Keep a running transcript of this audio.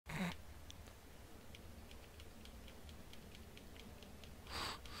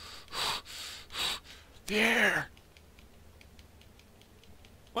The air!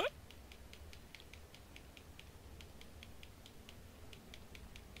 What?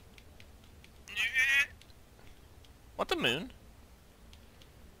 What, the moon?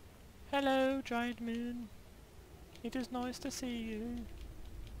 Hello, giant moon. It is nice to see you.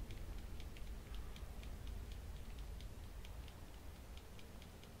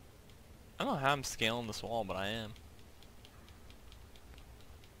 I don't know how I'm scaling this wall, but I am.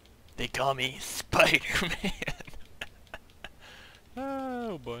 They call me Spider-Man.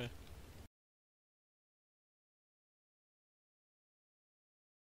 Oh boy.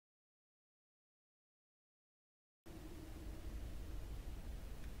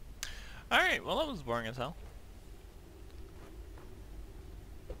 Alright, well that was boring as hell.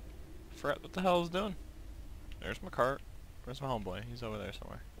 Forgot what the hell I was doing. There's my cart. Where's my homeboy? He's over there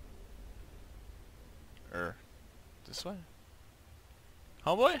somewhere. This way?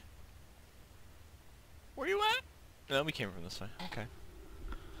 Homeboy? Where you at? No, we came from this way. Okay.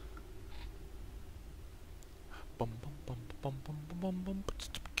 Bum bum bum bum bum bum bum.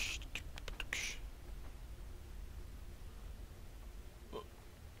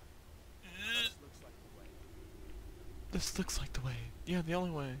 This looks like the way. Yeah, the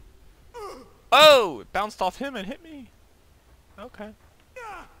only way. Oh! It bounced off him and hit me. Okay.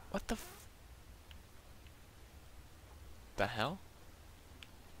 What the f... The hell?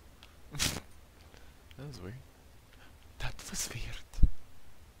 That was weird. That was weird.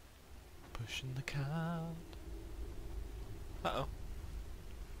 Pushing the cart. Uh-oh.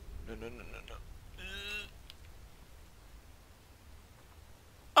 No, no, no, no, no.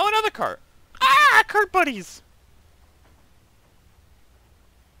 Oh, another cart! Ah! Cart buddies!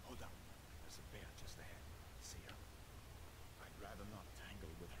 Hold up. There's a bear just ahead. See her? I'd rather not tangle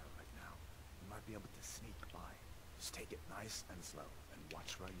with her right now. You might be able to sneak by. Just take it nice and slow, and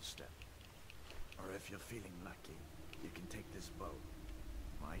watch where you step. Or if you're feeling lucky, you can take this bow.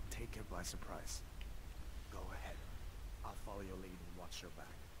 Might take her by surprise. Go ahead. I'll follow your lead and watch your back.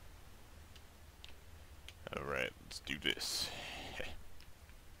 Alright, let's do this.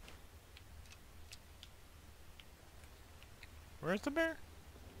 Where's the bear?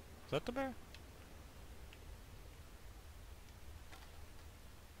 Is that the bear?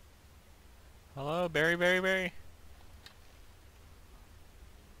 Hello, Berry, Berry, Berry.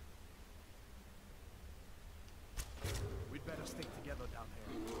 We'd better stick together down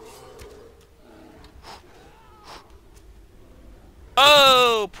here.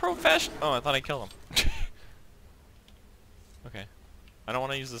 Oh, professional. Oh, I thought I killed him. Okay. I don't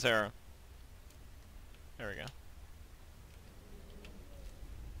want to use this arrow. There we go.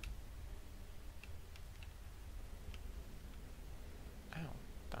 Ow.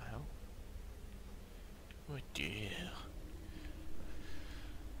 The hell? Oh dear.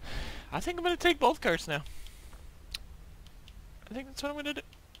 I think I'm gonna take both carts now. I think that's what I'm gonna do.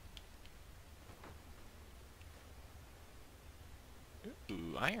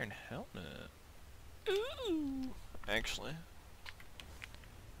 Ooh, iron helmet. Ooh. Actually.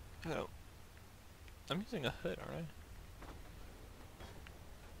 Oh. I'm using a hood, aren't I?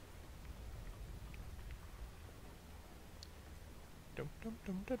 Dum dum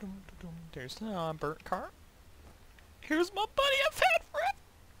dum dum dum dum. There's the burnt cart. Here's my buddy I've had forever.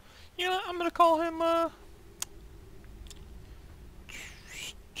 You know, I'm gonna call him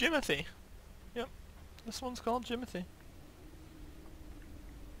Jimothy. Yep. This one's called Jimothy.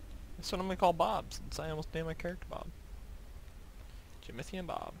 That's what I'm gonna call Bob, since I almost named my character Bob. Jimothy and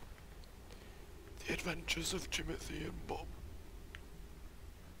Bob. The Adventures of Jimothy and Bob.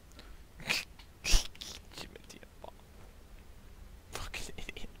 Jimothy and Bob. Fucking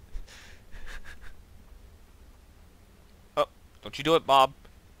idiot. Oh, don't you do it, Bob.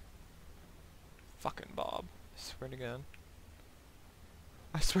 Fucking Bob. I swear to God.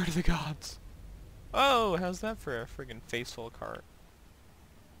 I swear to the gods. Oh, how's that for a friggin' faithful cart?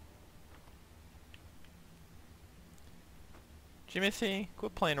 Jimothy,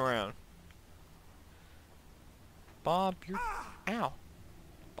 quit playing around. Bob, you're... Ow.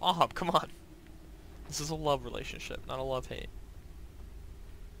 Bob, come on. This is a love relationship, not a love-hate.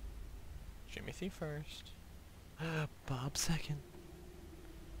 Jimothy first. Bob second.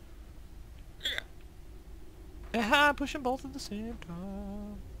 Aha, pushing both at the same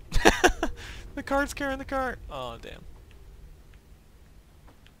time. The cart's carrying the cart. Oh, damn.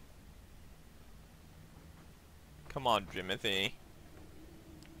 Come on, Jimothy.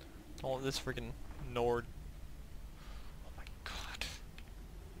 Don't let this freaking Nord... Oh my god.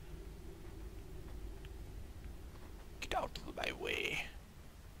 Get out of my way.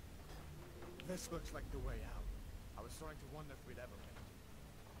 This looks like the way out. I was starting to wonder if we'd ever make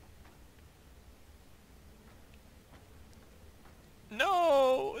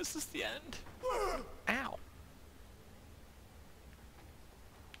No! Is this the end? Ow!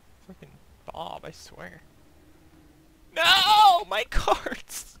 Freaking Bob, I swear. No! My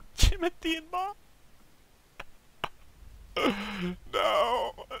cards! Timothy and Bob!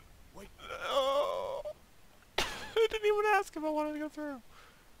 No! Wait. No! I didn't even ask if I wanted to go through.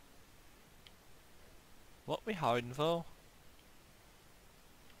 What we hiding for?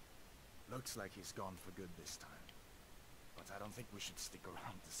 Looks like he's gone for good this time. But I don't think we should stick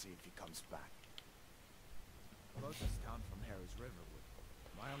around to see if he comes back. Closest town from here is Riverwood.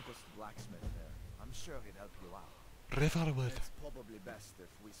 My uncle's the blacksmith there. I'm sure he'd help you out. Riverwood. It's probably best if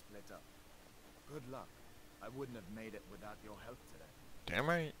we split up. Good luck. I wouldn't have made it without your help today. Damn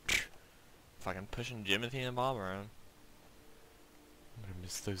right. Fucking pushing Jimothy and Bob around. I'm gonna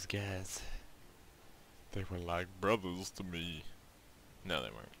miss those guys. They were like brothers to me. No, they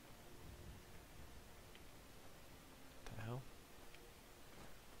weren't. What the hell?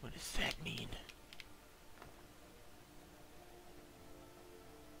 What does that mean?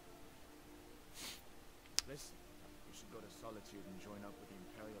 Listen, you should go to Solitude and join up with the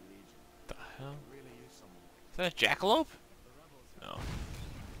Imperial Legion. The hell? Really use someone. Is that a jackalope? No.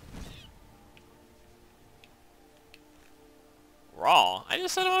 Raw. I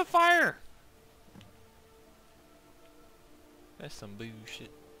just set him on fire. That's some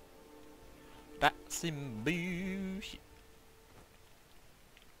bullshit. That's some bullshit.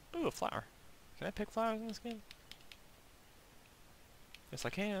 Ooh, a flower. Can I pick flowers in this game? Yes, I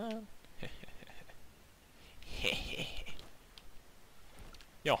can.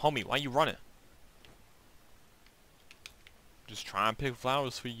 Yo, homie, why you running? Just try and pick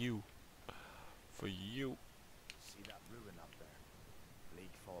flowers for you. For you. See that ruin up there?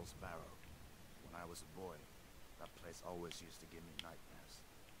 Bleak Falls Barrow. When I was a boy, that place always used to give me nightmares.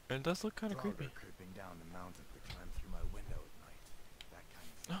 It does look kind of Draugr creepy. creeping down the mountain to climb through my window at night. That kind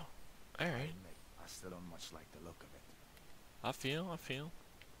of thing. Oh, alright. I still don't much like the look of it. I feel.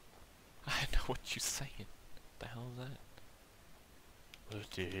 I know what you're saying. What the hell is that?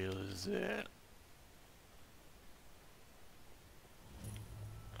 What the hell is that?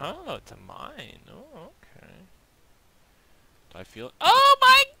 Oh, it's a mine. Oh, okay. Do I feel it? Oh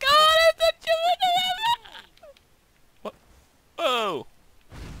my god! It's a Jimothy! What? Oh!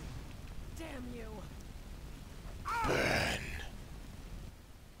 Damn you! Burn!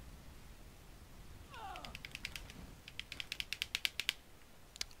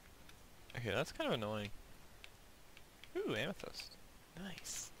 Okay, that's kind of annoying. Ooh, amethyst.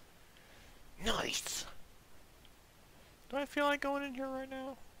 Nice. Nice! Do I feel like going in here right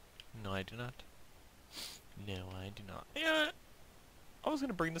now? No, I do not. No, I do not. Yeah, I was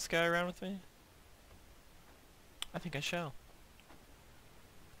gonna bring this guy around with me. I think I shall.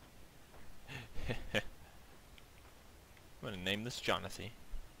 I'm gonna name this Jonathan.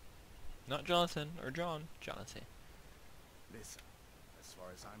 Not Jonathan or John, Jonathan. Listen, as far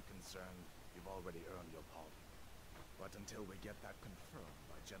as I'm concerned, you've already earned your pardon. But until we get that confirmed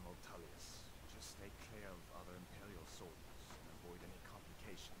by General Tullius, just stay clear of other Imperial soldiers and avoid any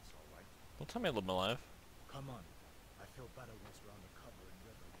complications, alright? Don't tell me I live my life. Come on. I feel better once we're under cover in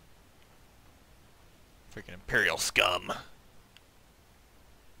Riverwood. Freaking Imperial scum.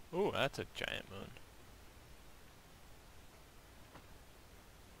 Ooh, that's a giant moon.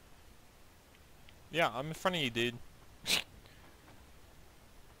 Yeah, I'm in front of you, dude.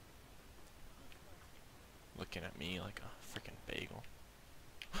 Looking at me like a freaking bagel.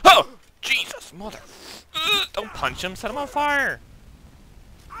 Oh! Jesus, mother! Don't punch him, set him on fire!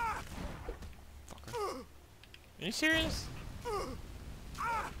 Fucker. Are you serious?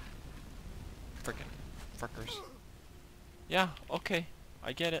 Freaking fuckers. Yeah, okay.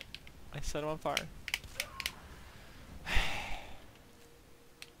 I get it. I set him on fire.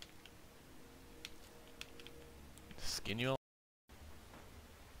 Skin you.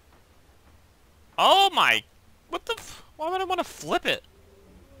 Oh my! What the f— why would I want to flip it?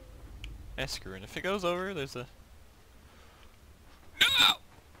 Screw it. If it goes over, there's a— no!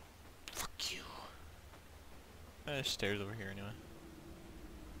 Fuck you. There's stairs over here anyway.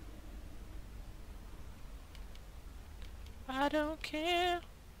 I don't care.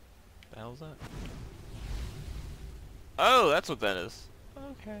 The hell's that? Oh, that's what that is.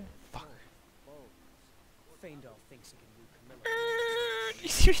 Okay. Fuck. Faendal thinks he can woo Camilla. You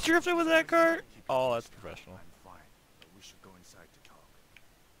see me drifting with that cart? Oh, that's professional. I'm fine, but we should go inside to talk.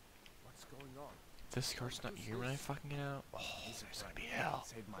 What's going on? This cart's not here when I fucking get out. Oh, He's there's gonna right. be hell.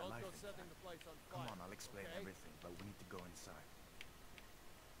 Saved my life. In fact. Come on, I'll explain everything, but we need to go inside.